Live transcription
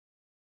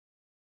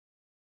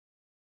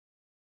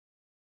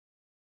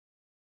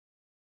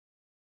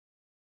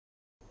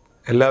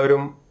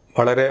എല്ലാവരും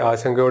വളരെ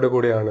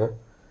ആശങ്കയോടുകൂടിയാണ്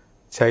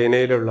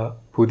ചൈനയിലുള്ള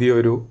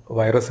പുതിയൊരു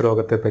വൈറസ്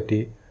രോഗത്തെപ്പറ്റി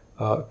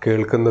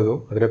കേൾക്കുന്നതും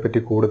അതിനെപ്പറ്റി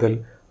കൂടുതൽ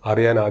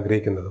അറിയാൻ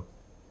ആഗ്രഹിക്കുന്നതും.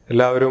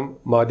 എല്ലാവരും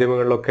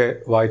മാധ്യമങ്ങളിലൊക്കെ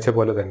വായിച്ച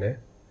പോലെ തന്നെ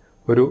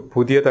ഒരു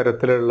പുതിയ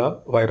തരത്തിലുള്ള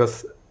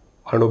വൈറസ്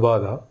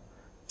അണുബാധ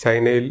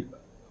ചൈനയിൽ,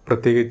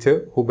 പ്രത്യേകിച്ച്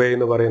ഹുബൈ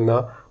എന്ന് പറയുന്ന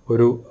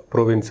ഒരു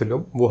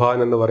പ്രൊവിൻസിലും വുഹാൻ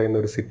എന്ന് പറയുന്ന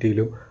ഒരു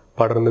സിറ്റിയിലും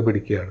പടർന്നു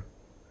പിടിക്കുകയാണ്.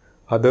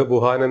 അത്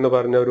വുഹാൻ എന്ന്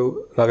പറഞ്ഞ ഒരു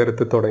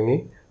നഗരത്തിൽ തുടങ്ങി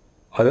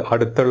അത്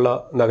അടുത്തുള്ള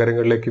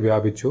നഗരങ്ങളിലേക്ക്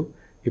വ്യാപിച്ചു.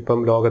 ഇപ്പം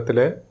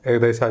ലോകത്തിലെ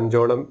ഏകദേശം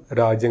 5ഓളം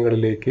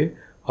രാജ്യങ്ങളിലേക്ക്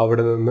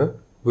അവിടെ നിന്ന്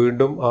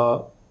വീണ്ടും ആ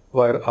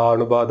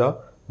അണുബാധ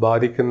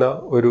ബാധിക്കുന്ന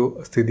ഒരു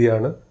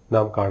സ്ഥിതിയാണ്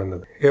നാം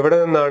കാണുന്നത്. എവിടെ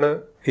നിന്നാണ്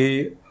ഈ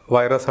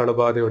വൈറസ്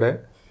അണുബാധയുടെ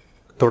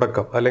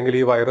തുടക്കം, അല്ലെങ്കിൽ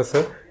ഈ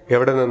വൈറസ്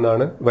എവിടെ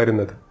നിന്നാണ്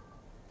വരുന്നത്?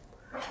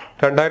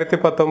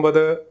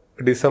 2019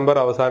 ഡിസംബർ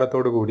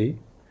അവസാനത്തോടു കൂടി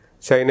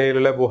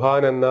ചൈനയിലുള്ള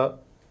വുഹാൻ എന്ന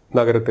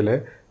നഗരത്തിലെ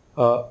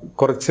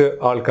കുറച്ച്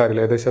ആൾക്കാരിൽ,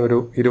 ഏകദേശം ഒരു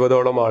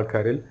 20ഓളം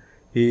ആൾക്കാരിൽ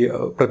ഈ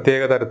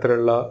പ്രത്യേക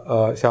തരത്തിലുള്ള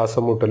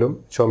ശ്വാസം മുട്ടലും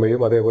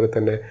ചുമയും അതേപോലെ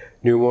തന്നെ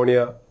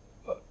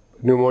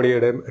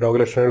ന്യൂമോണിയയുടെ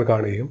രോഗലക്ഷണങ്ങൾ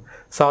കാണുകയും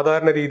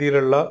സാധാരണ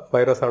രീതിയിലുള്ള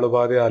വൈറസ്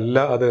അണുബാധ അല്ല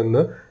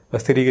അതെന്ന്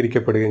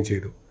സ്ഥിരീകരിക്കപ്പെടുകയും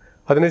ചെയ്തു.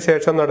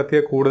 അതിനുശേഷം നടത്തിയ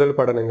കൂടുതൽ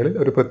പഠനങ്ങളിൽ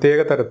ഒരു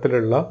പ്രത്യേക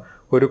തരത്തിലുള്ള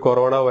ഒരു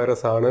കൊറോണ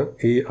വൈറസ് ആണ്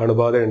ഈ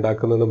അണുബാധ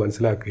ഉണ്ടാക്കുന്നതെന്ന്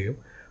മനസ്സിലാക്കുകയും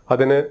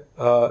അതിന്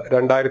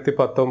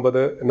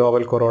 2019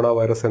 നോവൽ കൊറോണ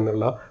വൈറസ്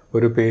എന്നുള്ള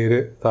ഒരു പേര്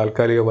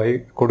താൽക്കാലികമായി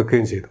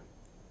കൊടുക്കുകയും ചെയ്തു.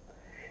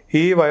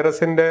 ഈ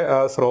വൈറസിൻ്റെ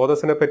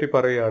സ്രോതസ്സിനെ പറ്റി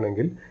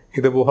പറയുകയാണെങ്കിൽ,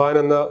 ഇത് വുഹാൻ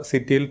എന്ന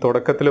സിറ്റിയിൽ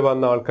തുടക്കത്തിൽ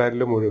വന്ന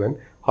ആൾക്കാരിൽ മുഴുവൻ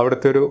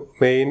അവിടുത്തെ ഒരു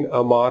മെയിൻ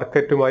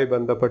മാർക്കറ്റുമായി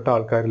ബന്ധപ്പെട്ട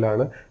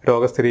ആൾക്കാരിലാണ്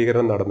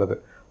രോഗസ്ഥിരീകരണം നടന്നത്.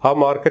 ആ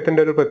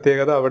മാർക്കറ്റിൻ്റെ ഒരു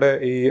പ്രത്യേകത, അവിടെ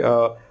ഈ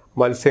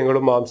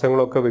മത്സ്യങ്ങളും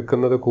മാംസങ്ങളും ഒക്കെ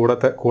വിൽക്കുന്നത്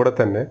കൂടെ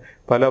തന്നെ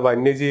പല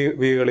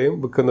വന്യജീവികളെയും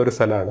വിൽക്കുന്ന ഒരു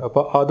സ്ഥലമാണ്.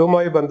 അപ്പോൾ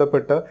അതുമായി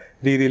ബന്ധപ്പെട്ട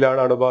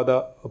രീതിയിലാണ് അണുബാധ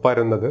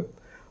പരന്നത്.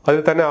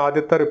 അതിൽ തന്നെ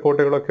ആദ്യത്തെ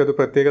റിപ്പോർട്ടുകളൊക്കെ ഒരു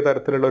പ്രത്യേക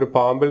തരത്തിലുള്ള ഒരു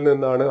പാമ്പിൽ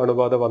നിന്നാണ്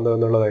അണുബാധ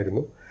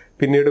വന്നതെന്നുള്ളതായിരുന്നു.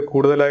 പിന്നീട്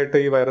കൂടുതലായിട്ട്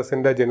ഈ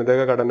വൈറസിൻ്റെ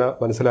ജനിതക ഘടന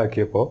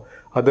മനസ്സിലാക്കിയപ്പോൾ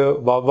അത്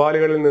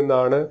വവ്വാലുകളിൽ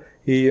നിന്നാണ്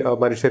ഈ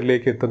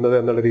മനുഷ്യരിലേക്ക് എത്തുന്നത്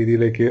എന്നുള്ള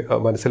രീതിയിലേക്ക്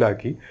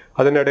മനസ്സിലാക്കി.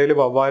 അതിനിടയിൽ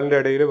വവ്വാലിൻ്റെ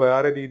ഇടയിൽ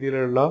വേറെ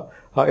രീതിയിലുള്ള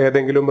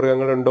ഏതെങ്കിലും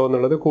മൃഗങ്ങളുണ്ടോ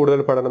എന്നുള്ളത്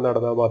കൂടുതൽ പഠനം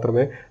നടന്നാൽ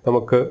മാത്രമേ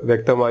നമുക്ക്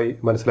വ്യക്തമായി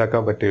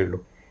മനസ്സിലാക്കാൻ പറ്റുകയുള്ളൂ.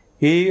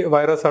 ഈ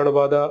വൈറസ്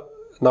അണുബാധ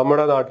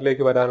നമ്മുടെ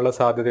നാട്ടിലേക്ക് വരാനുള്ള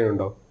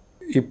സാധ്യതയുണ്ടോ?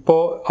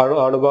 ഇപ്പോൾ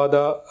അണുബാധ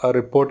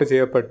റിപ്പോർട്ട്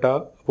ചെയ്യപ്പെട്ട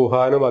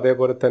വുഹാനും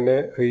അതേപോലെ തന്നെ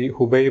ഈ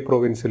ഹുബൈ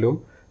പ്രൊവിൻസിലും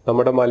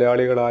നമ്മുടെ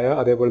മലയാളികളായ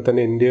അതേപോലെ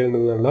തന്നെ ഇന്ത്യയിൽ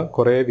നിന്നുള്ള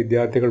കുറേ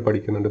വിദ്യാർത്ഥികൾ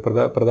പഠിക്കുന്നുണ്ട്.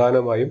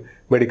 പ്രധാനമായും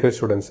മെഡിക്കൽ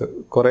സ്റ്റുഡൻസ്.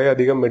 കുറേ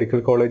അധികം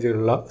മെഡിക്കൽ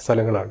കോളേജുകളുള്ള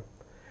സ്ഥലങ്ങളാണ്.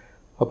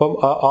 അപ്പം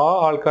ആ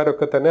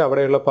ആൾക്കാരൊക്കെ തന്നെ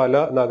അവിടെയുള്ള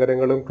പല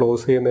നഗരങ്ങളും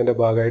ക്ലോസ് ചെയ്യുന്നതിൻ്റെ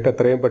ഭാഗമായിട്ട്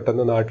എത്രയും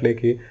പെട്ടെന്ന്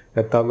നാട്ടിലേക്ക്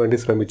എത്താൻ വേണ്ടി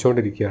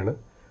ശ്രമിച്ചുകൊണ്ടിരിക്കുകയാണ്.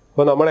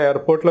 അപ്പോൾ നമ്മൾ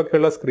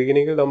എയർപോർട്ടിലൊക്കെയുള്ള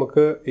സ്ക്രീനിങ്ങിൽ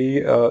നമുക്ക് ഈ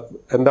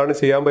എന്താണ്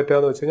ചെയ്യാൻ പറ്റുക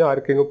എന്ന് വെച്ച് കഴിഞ്ഞാൽ,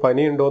 ആർക്കെങ്കിലും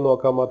പനി ഉണ്ടോ എന്ന്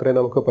നോക്കാൻ മാത്രമേ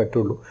നമുക്ക്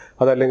പറ്റുള്ളൂ,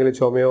 അതല്ലെങ്കിൽ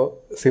ചുമയോ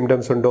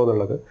സിംറ്റംസ് ഉണ്ടോ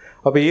എന്നുള്ളത്.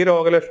 അപ്പോൾ ഈ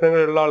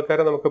രോഗലക്ഷണങ്ങളുള്ള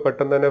ആൾക്കാരെ നമുക്ക്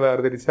പെട്ടെന്ന് തന്നെ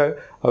വേർതിരിച്ചാൽ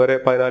അവരെ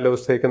 14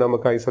 ദിവസത്തേക്ക്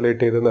നമുക്ക്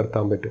ഐസൊലേറ്റ് ചെയ്ത്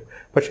നിർത്താൻ പറ്റും.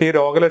 പക്ഷേ ഈ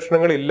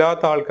രോഗലക്ഷണങ്ങൾ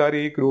ഇല്ലാത്ത ആൾക്കാർ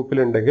ഈ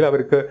ഗ്രൂപ്പിലുണ്ടെങ്കിൽ,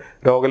 അവർക്ക്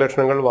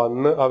രോഗലക്ഷണങ്ങൾ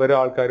വന്ന് അവർ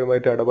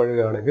ആൾക്കാരുമായിട്ട്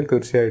ഇടപഴകുകയാണെങ്കിൽ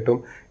തീർച്ചയായിട്ടും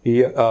ഈ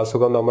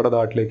അസുഖം നമ്മുടെ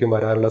നാട്ടിലേക്ക്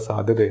വരാനുള്ള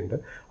സാധ്യതയുണ്ട്.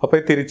 അപ്പോൾ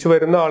ഈ തിരിച്ചു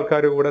വരുന്ന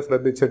ആൾക്കാർ കൂടെ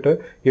ശ്രദ്ധിച്ചിട്ട്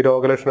ഈ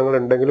രോഗലക്ഷണങ്ങൾ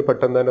ഉണ്ടെങ്കിൽ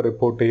പെട്ടെന്ന് തന്നെ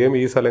റിപ്പോർട്ട് ചെയ്യുകയും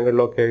ഈ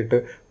സ്ഥലങ്ങളിലൊക്കെ ആയിട്ട്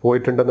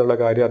പോയിട്ടുണ്ടെന്നുള്ള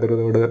കാര്യം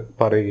അധികൃതരോട്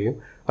പറയുകയും,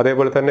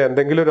 അതേപോലെ തന്നെ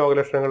എന്തെങ്കിലും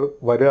രോഗലക്ഷണങ്ങൾ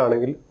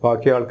വരികയാണെങ്കിൽ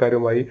ബാക്കി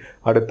ആൾക്കാരുമായി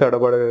അടുത്ത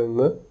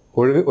ഇടപെടലിൽ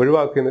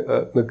ഒഴിവാക്കി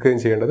നിൽക്കുകയും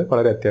ചെയ്യേണ്ടത്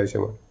വളരെ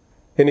അത്യാവശ്യമാണ്.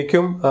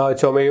 എനിക്കും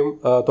ചുമയും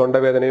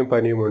തൊണ്ടവേദനയും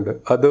പനിയുമുണ്ട്.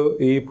 അത്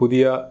ഈ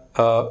പുതിയ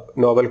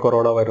നോവൽ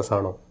കൊറോണ വൈറസ്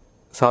ആണോ?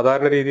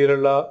 സാധാരണ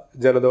രീതിയിലുള്ള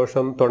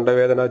ജലദോഷം,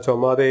 തൊണ്ടവേദന,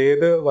 ചുമ അത്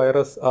ഏത്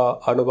വൈറസ്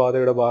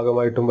അണുബാധയുടെ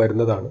ഭാഗമായിട്ടും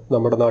വരുന്നതാണ്.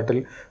 നമ്മുടെ നാട്ടിൽ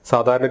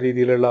സാധാരണ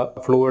രീതിയിലുള്ള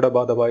ഫ്ലൂയുടെ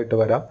ഭാഗമായിട്ട്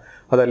വരാം,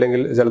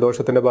 അതല്ലെങ്കിൽ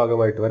ജലദോഷത്തിൻ്റെ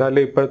ഭാഗമായിട്ട് വരാം,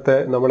 അല്ലെങ്കിൽ ഇപ്പോഴത്തെ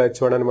നമ്മൾ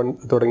H1N1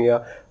 തുടങ്ങിയ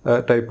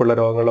ടൈപ്പുള്ള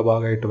രോഗങ്ങളുടെ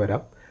ഭാഗമായിട്ട്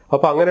വരാം.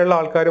 അപ്പോൾ അങ്ങനെയുള്ള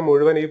ആൾക്കാർ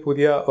മുഴുവൻ ഈ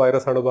പുതിയ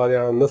വൈറസ്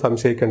അണുബാധയാണെന്ന്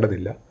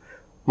സംശയിക്കേണ്ടതില്ല.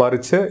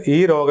 മറിച്ച് ഈ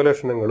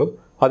രോഗലക്ഷണങ്ങളും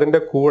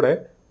അതിൻ്റെ കൂടെ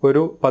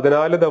ഒരു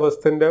 14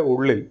 ദിവസത്തിൻ്റെ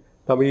ഉള്ളിൽ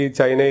നമ്മൾ ഈ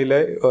ചൈനയിലെ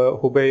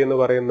ഹുബൈ എന്ന്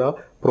പറയുന്ന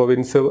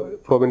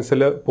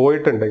പ്രൊവിൻസിൽ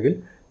പോയിട്ടുണ്ടെങ്കിൽ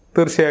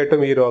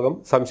തീർച്ചയായിട്ടും ഈ രോഗം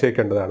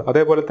സംശയിക്കേണ്ടതാണ്.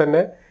 അതേപോലെ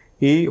തന്നെ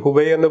ഈ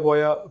ഹുബൈ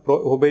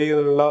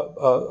എന്നുള്ള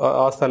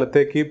ആ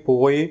സ്ഥലത്തേക്ക്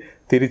പോയി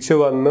തിരിച്ചു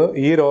വന്ന്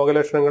ഈ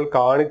രോഗലക്ഷണങ്ങൾ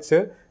കാണിച്ച്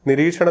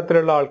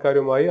നിരീക്ഷണത്തിലുള്ള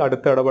ആൾക്കാരുമായി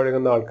അടുത്ത്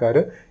ഇടപഴകുന്ന ആൾക്കാർ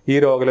ഈ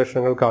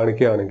രോഗലക്ഷണങ്ങൾ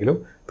കാണിക്കുകയാണെങ്കിലും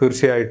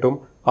തീർച്ചയായിട്ടും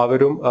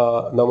അവരും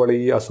നമ്മൾ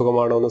ഈ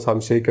അസുഖമാണോ എന്ന്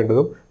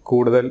സംശയിക്കേണ്ടതും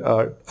കൂടുതൽ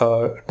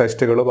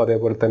ടെസ്റ്റുകളും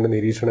അതേപോലെ തന്നെ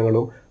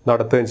നിരീക്ഷണങ്ങളും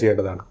നടത്തുകയും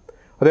ചെയ്യേണ്ടതാണ്.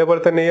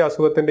 അതേപോലെ തന്നെ ഈ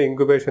അസുഖത്തിൻ്റെ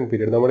ഇൻക്യുബേഷൻ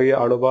പീരീഡ്, നമ്മൾ ഈ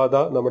അണുബാധ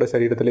നമ്മുടെ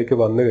ശരീരത്തിലേക്ക്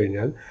വന്നു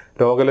കഴിഞ്ഞാൽ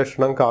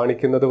രോഗലക്ഷണം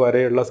കാണിക്കുന്നത്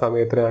വരെയുള്ള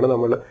സമയത്തിനാണ്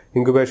നമ്മൾ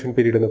ഇൻക്യുബേഷൻ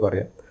പീരീഡ് എന്ന്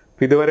പറയാം.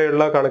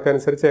 ഇതുവരെയുള്ള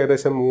കണക്കനുസരിച്ച്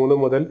ഏകദേശം 3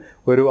 മുതൽ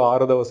ഒരു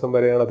 6 ദിവസം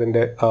വരെയാണ്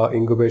അതിൻ്റെ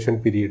ഇൻക്യുബേഷൻ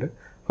പീരീഡ്.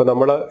 അപ്പോൾ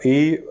നമ്മൾ ഈ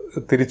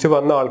തിരിച്ചു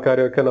വന്ന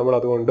ആൾക്കാരെയൊക്കെ നമ്മൾ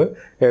അതുകൊണ്ട്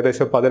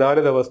ഏകദേശം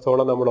 14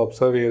 ദിവസത്തോളം നമ്മൾ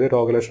ഒബ്സർവ് ചെയ്ത്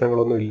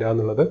രോഗലക്ഷണങ്ങളൊന്നും ഇല്ല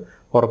എന്നുള്ളത്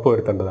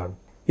ഉറപ്പുവരുത്തേണ്ടതാണ്.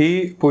 ഈ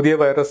പുതിയ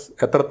വൈറസ്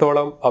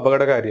എത്രത്തോളം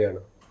അപകടകാരിയാണ്?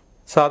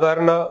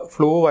 സാധാരണ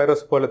ഫ്ലൂ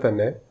വൈറസ് പോലെ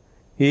തന്നെ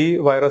ഈ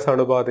വൈറസ്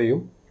അണുബാധയും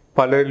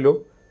പലരിലും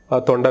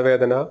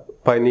തൊണ്ടവേദന,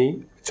 പനി,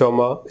 ചുമ,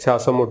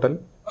 ശ്വാസം മുട്ടൽ,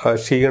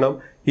 ക്ഷീണം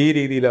ഈ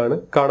രീതിയിലാണ്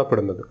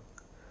കാണപ്പെടുന്നത്.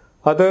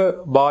 അത്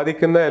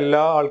ബാധിക്കുന്ന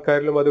എല്ലാ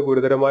ആൾക്കാരിലും അത്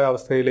ഗുരുതരമായ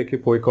അവസ്ഥയിലേക്ക്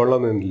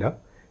പോയിക്കൊള്ളണമെന്നില്ല.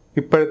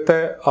 ഇപ്പോഴത്തെ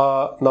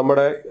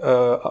നമ്മുടെ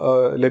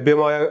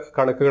ലഭ്യമായ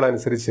കണക്കുകൾ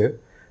അനുസരിച്ച്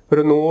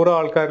ഒരു 100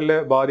 ആൾക്കാരിൽ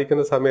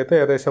ബാധിക്കുന്ന സമയത്ത്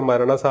ഏകദേശം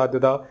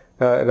മരണസാധ്യത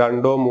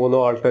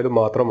 2-3 ആൾക്കാർ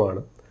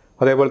മാത്രമാണ്.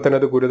 അതേപോലെ തന്നെ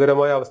അത്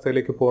ഗുരുതരമായ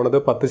അവസ്ഥയിലേക്ക് പോകുന്നത്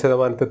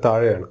 10%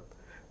 താഴെയാണ്.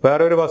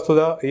 വേറെ ഒരു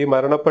വസ്തുത, ഈ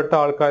മരണപ്പെട്ട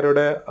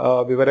ആൾക്കാരുടെ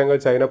വിവരങ്ങൾ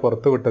ചൈന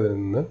പുറത്തുവിട്ടതിൽ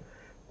നിന്ന്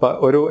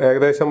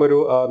ഏകദേശം ഒരു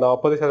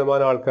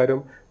 40% ആൾക്കാരും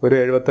ഒരു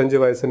 75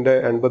 വയസ്സിൻ്റെ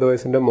 80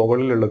 വയസ്സിൻ്റെ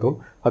മുകളിലുള്ളതും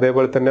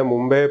അതേപോലെ തന്നെ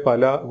മുമ്പേ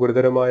പല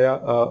ഗുരുതരമായ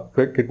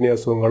കിഡ്നി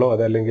അസുഖങ്ങളോ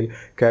അതല്ലെങ്കിൽ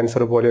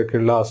ക്യാൻസർ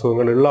പോലെയൊക്കെയുള്ള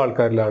അസുഖങ്ങളുള്ള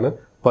ആൾക്കാരിലാണ്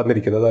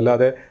വന്നിരിക്കുന്നത്.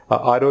 അല്ലാതെ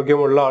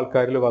ആരോഗ്യമുള്ള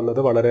ആൾക്കാരിൽ വന്നത്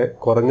വളരെ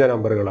കുറഞ്ഞ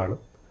നമ്പറുകളാണ്.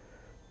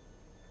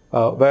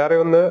 വേറെ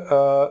ഒന്ന്,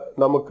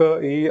 നമുക്ക്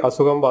ഈ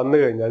അസുഖം വന്നു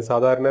കഴിഞ്ഞാൽ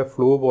സാധാരണ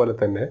ഫ്ലൂ പോലെ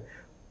തന്നെ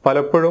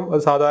പലപ്പോഴും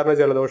അത് സാധാരണ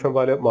ജലദോഷം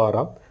പോലെ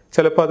മാറാം.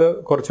 ചിലപ്പോൾ അത്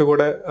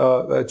കുറച്ചുകൂടെ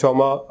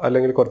ചുമ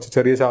അല്ലെങ്കിൽ കുറച്ച്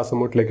ചെറിയ ശ്വാസം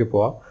മുട്ടിലേക്ക്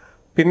പോവാം.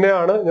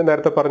 പിന്നെയാണ് ഞാൻ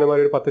നേരത്തെ പറഞ്ഞ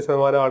മാതിരി ഒരു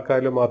 10%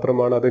 ആൾക്കാരിൽ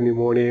മാത്രമാണ് അത്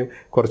ന്യൂമോണിയയും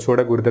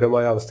കുറച്ചുകൂടെ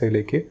ഗുരുതരമായ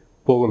അവസ്ഥയിലേക്ക്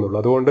പോകുന്നുള്ളൂ.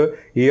 അതുകൊണ്ട്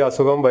ഈ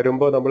അസുഖം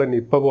വരുമ്പോൾ നമ്മൾ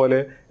നിപ്പ പോലെ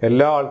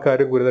എല്ലാ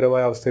ആൾക്കാരും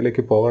ഗുരുതരമായ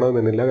അവസ്ഥയിലേക്ക്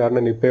പോകണമെന്നില്ല.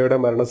 കാരണം നിപ്പയുടെ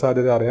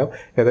മരണസാധ്യത അറിയാം,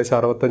 ഏകദേശം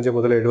 65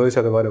 മുതൽ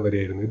 70%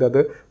 വരെയായിരുന്നു.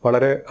 ഇതത്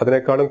വളരെ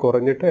അതിനേക്കാളും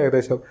കുറഞ്ഞിട്ട്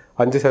ഏകദേശം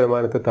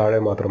 5%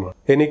 താഴെ മാത്രമാണ്.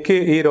 എനിക്ക്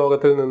ഈ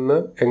രോഗത്തിൽ നിന്ന്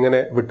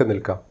എങ്ങനെ വിട്ടു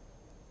നിൽക്കാം?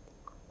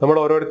 നമ്മൾ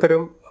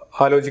ഓരോരുത്തരും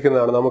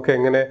ആലോചിക്കുന്നതാണ്, നമുക്ക്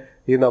എങ്ങനെ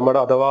ഈ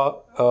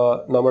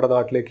നമ്മുടെ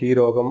നാട്ടിലേക്ക് ഈ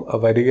രോഗം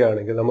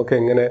വരികയാണെങ്കിൽ നമുക്ക്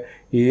എങ്ങനെ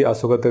ഈ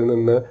അസുഖത്തിൽ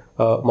നിന്ന്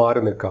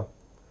മാറി നിൽക്കാം?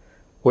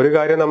 ഒരു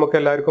കാര്യം, നമുക്ക്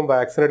എല്ലാവർക്കും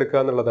വാക്സിൻ എടുക്കുക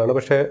എന്നുള്ളതാണ്.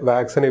 പക്ഷേ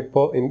വാക്സിൻ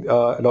ഇപ്പോൾ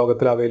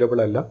ലോകത്തിൽ അവൈലബിൾ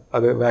അല്ല.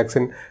 അത്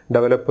വാക്സിൻ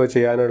ഡെവലപ്പ്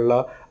ചെയ്യാനുള്ള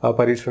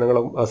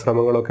പരീക്ഷണങ്ങളും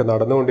ശ്രമങ്ങളും ഒക്കെ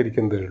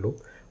നടന്നുകൊണ്ടിരിക്കുന്നതേ ഉള്ളൂ.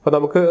 അപ്പോൾ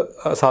നമുക്ക്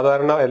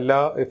സാധാരണ എല്ലാ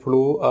ഫ്ലൂ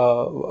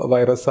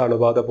വൈറസ്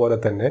അണുബാധ പോലെ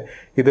തന്നെ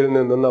ഇതിൽ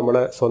നിന്നും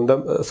നമ്മളെ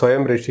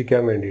സ്വയം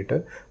രക്ഷിക്കാൻ വേണ്ടിയിട്ട്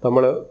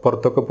നമ്മൾ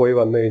പുറത്തൊക്കെ പോയി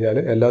വന്നു കഴിഞ്ഞാൽ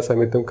എല്ലാ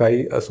സമയത്തും കൈ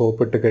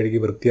സോപ്പിട്ട്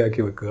കഴുകി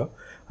വൃത്തിയാക്കി വെക്കുക.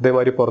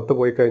 അതേമാതിരി പുറത്ത്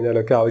പോയി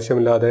കഴിഞ്ഞാലൊക്കെ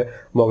ആവശ്യമില്ലാതെ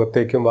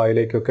മുഖത്തേക്കും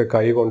വായിലേക്കൊക്കെ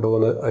കൈ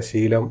കൊണ്ടുപോകുന്ന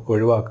ശീലം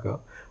ഒഴിവാക്കുക.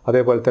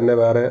 അതേപോലെ തന്നെ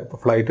വേറെ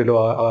ഫ്ലൈറ്റിലോ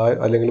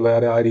അല്ലെങ്കിൽ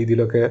വേറെ ആ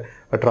രീതിയിലൊക്കെ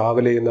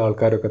ട്രാവൽ ചെയ്യുന്ന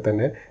ആൾക്കാരൊക്കെ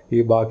തന്നെ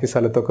ഈ ബാക്കി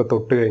സ്ഥലത്തൊക്കെ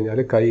തൊട്ട് കഴിഞ്ഞാൽ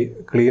കൈ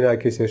ക്ലീൻ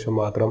ആക്കിയ ശേഷം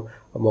മാത്രം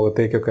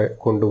മുഖത്തേക്കൊക്കെ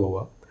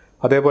കൊണ്ടുപോവുക.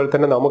 അതേപോലെ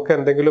തന്നെ നമുക്ക്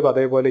എന്തെങ്കിലും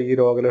അതേപോലെ ഈ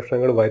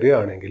രോഗലക്ഷണങ്ങൾ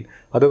വരികയാണെങ്കിൽ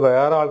അത്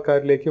വേറെ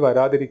ആൾക്കാരിലേക്ക്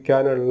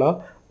വരാതിരിക്കാനുള്ള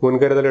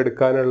മുൻകരുതൽ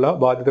എടുക്കാനുള്ള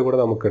ബാധ്യത കൂടെ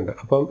നമുക്കുണ്ട്.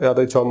 അപ്പം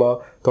അത് ചുമ,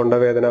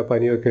 തൊണ്ടവേദന,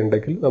 പനിയൊക്കെ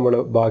ഉണ്ടെങ്കിൽ നമ്മൾ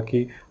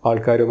ബാക്കി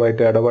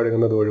ആൾക്കാരുമായിട്ട്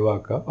ഇടപഴകുന്നത്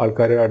ഒഴിവാക്കുക.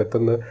 ആൾക്കാരുടെ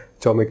അടുത്തുനിന്ന്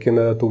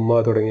ചുമയ്ക്കുന്നത്,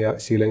 തുമ്മ തുടങ്ങിയ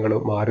ശീലങ്ങൾ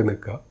മാറി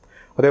നിൽക്കുക.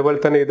 അതേപോലെ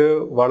തന്നെ ഇത്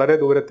വളരെ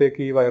ദൂരത്തേക്ക്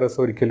ഈ വൈറസ്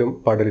ഒരിക്കലും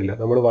പടരില്ല.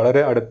 നമ്മൾ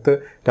വളരെ അടുത്ത്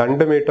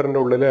 2 മീറ്ററിൻ്റെ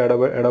ഉള്ളിൽ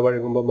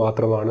ഇടപഴകുമ്പോൾ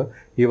മാത്രമാണ്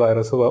ഈ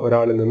വൈറസ്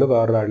ഒരാളിൽ നിന്ന്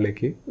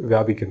വേറൊരാളിലേക്ക്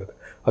വ്യാപിക്കുന്നത്.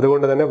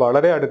 അതുകൊണ്ട് തന്നെ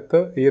വളരെ അടുത്ത്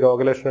ഈ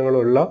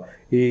രോഗലക്ഷണങ്ങളുള്ള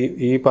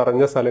ഈ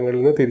പറഞ്ഞ സ്ഥലങ്ങളിൽ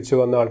നിന്ന് തിരിച്ചു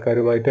വന്ന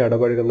ആൾക്കാരുമായിട്ട്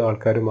ഇടപഴകുന്ന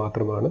ആൾക്കാർ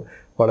മാത്രമാണ്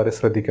വളരെ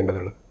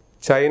ശ്രദ്ധിക്കേണ്ടതുള്ളത്.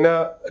 ചൈന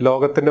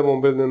ലോകത്തിൻ്റെ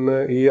മുമ്പിൽ നിന്ന്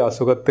ഈ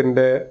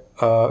അസുഖത്തിൻ്റെ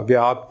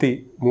വ്യാപ്തി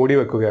മൂടി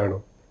വെക്കുകയാണോ?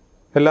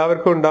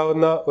 എല്ലാവർക്കും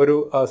ഉണ്ടാകുന്ന ഒരു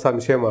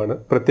സംശയമാണ്.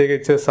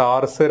 പ്രത്യേകിച്ച്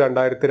സാർസ്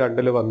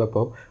 2002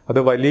 വന്നപ്പോൾ അത്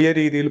വലിയ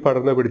രീതിയിൽ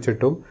പടർന്നു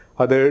പിടിച്ചിട്ടും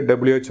അത്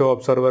WHO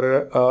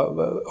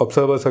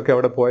ഒബ്സർവേഴ്സൊക്കെ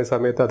അവിടെ പോയ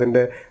സമയത്ത്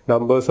അതിൻ്റെ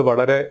നമ്പേഴ്സ്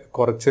വളരെ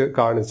കുറച്ച്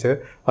കാണിച്ച്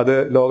അത്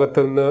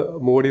ലോകത്തിൽ നിന്ന്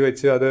മൂടി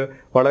വെച്ച് അത്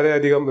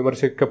വളരെയധികം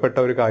വിമർശിക്കപ്പെട്ട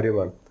ഒരു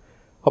കാര്യമാണ്.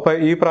 അപ്പോൾ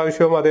ഈ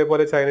പ്രാവശ്യവും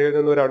അതേപോലെ ചൈനയിൽ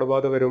നിന്ന് ഒരു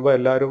അണുബാധ വരുമ്പോൾ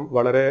എല്ലാവരും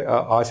വളരെ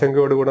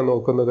ആശങ്കയോടുകൂടെ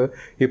നോക്കുന്നത്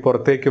ഈ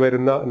പുറത്തേക്ക്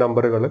വരുന്ന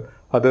നമ്പറുകൾ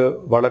അത്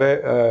വളരെ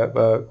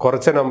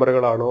കുറച്ച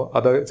നമ്പറുകളാണോ,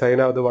 അത്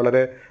ചൈന അത്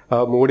വളരെ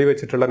മൂടി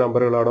വെച്ചിട്ടുള്ള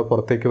നമ്പറുകളാണോ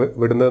പുറത്തേക്ക്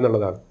വിടുന്നത്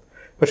എന്നുള്ളതാണ്.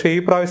 പക്ഷേ ഈ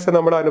പ്രാവശ്യം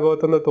നമ്മുടെ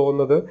അനുഭവത്തിൽ നിന്ന്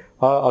തോന്നുന്നത്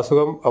ആ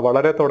അസുഖം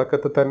വളരെ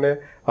തുടക്കത്തിൽ തന്നെ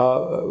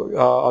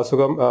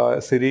അസുഖം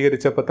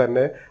സ്ഥിരീകരിച്ചപ്പോൾ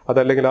തന്നെ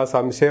അതല്ലെങ്കിൽ ആ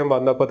സംശയം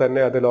വന്നപ്പോൾ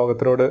തന്നെ അത്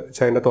ലോകത്തിനോട്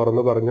ചൈന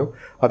തുറന്നു പറഞ്ഞു.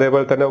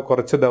 അതേപോലെ തന്നെ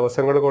കുറച്ച്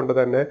ദിവസങ്ങൾ കൊണ്ട്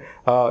തന്നെ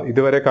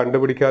ഇതുവരെ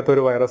കണ്ടുപിടിക്കാത്ത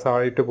ഒരു വൈറസ്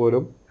ആയിട്ട്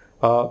പോലും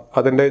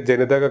അതിൻ്റെ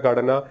ജനിതക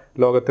ഘടന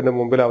ലോകത്തിൻ്റെ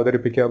മുമ്പിൽ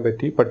അവതരിപ്പിക്കാൻ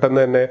പറ്റി. പെട്ടെന്ന്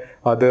തന്നെ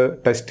അത്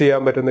ടെസ്റ്റ്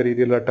ചെയ്യാൻ പറ്റുന്ന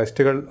രീതിയിലുള്ള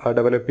ടെസ്റ്റുകൾ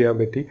ഡെവലപ്പ് ചെയ്യാൻ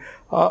പറ്റി.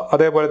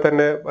 അതേപോലെ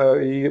തന്നെ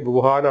ഈ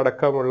വുഹാൻ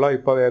അടക്കമുള്ള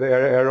ഇപ്പോൾ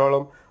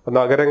 7ഓളം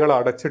നഗരങ്ങൾ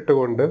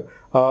അടച്ചിട്ടുകൊണ്ട്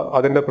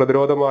അതിൻ്റെ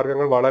പ്രതിരോധ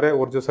മാർഗങ്ങൾ വളരെ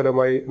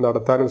ഊർജ്ജസ്വലമായി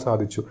നടത്താനും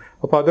സാധിച്ചു.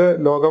 അപ്പോൾ അത്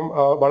ലോകം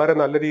വളരെ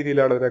നല്ല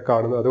രീതിയിലാണ് അതിനെ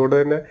കാണുന്നത്. അതുകൊണ്ട്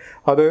തന്നെ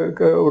അത്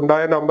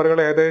ഉണ്ടായ നമ്പറുകൾ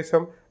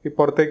ഏകദേശം ഈ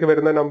പുറത്തേക്ക്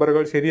വരുന്ന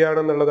നമ്പറുകൾ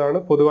ശരിയാണെന്നുള്ളതാണ്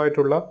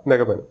പൊതുവായിട്ടുള്ള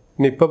നിഗമനം.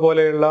 നിപ്പ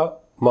പോലെയുള്ള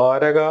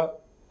മാരക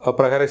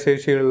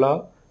പ്രഹരശേഷിയുള്ള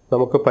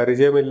നമുക്ക്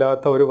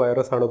പരിചയമില്ലാത്ത ഒരു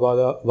വൈറസ്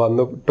അണുബാധ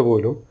വന്നിട്ട്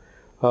പോലും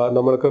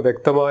നമ്മൾക്ക്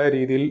വ്യക്തമായ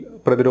രീതിയിൽ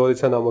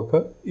പ്രതിരോധിച്ച നമുക്ക്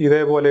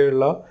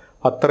ഇതേപോലെയുള്ള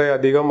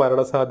അത്രയധികം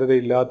മരണസാധ്യത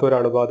ഇല്ലാത്ത ഒരു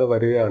അണുബാധ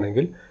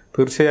വരികയാണെങ്കിൽ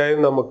തീർച്ചയായും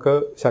നമുക്ക്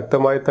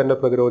ശക്തമായി തന്നെ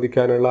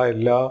പ്രതിരോധിക്കാനുള്ള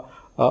എല്ലാ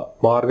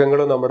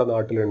മാർഗങ്ങളും നമ്മുടെ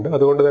നാട്ടിലുണ്ട്.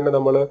 അതുകൊണ്ട് തന്നെ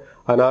നമ്മൾ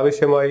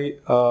അനാവശ്യമായി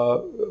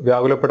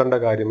വ്യാകുലപ്പെടേണ്ട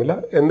കാര്യമില്ല.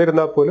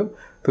 എന്നിരുന്നാൽ പോലും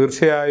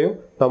തീർച്ചയായും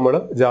നമ്മൾ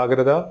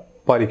ജാഗ്രത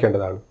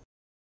പാലിക്കേണ്ടതാണ്.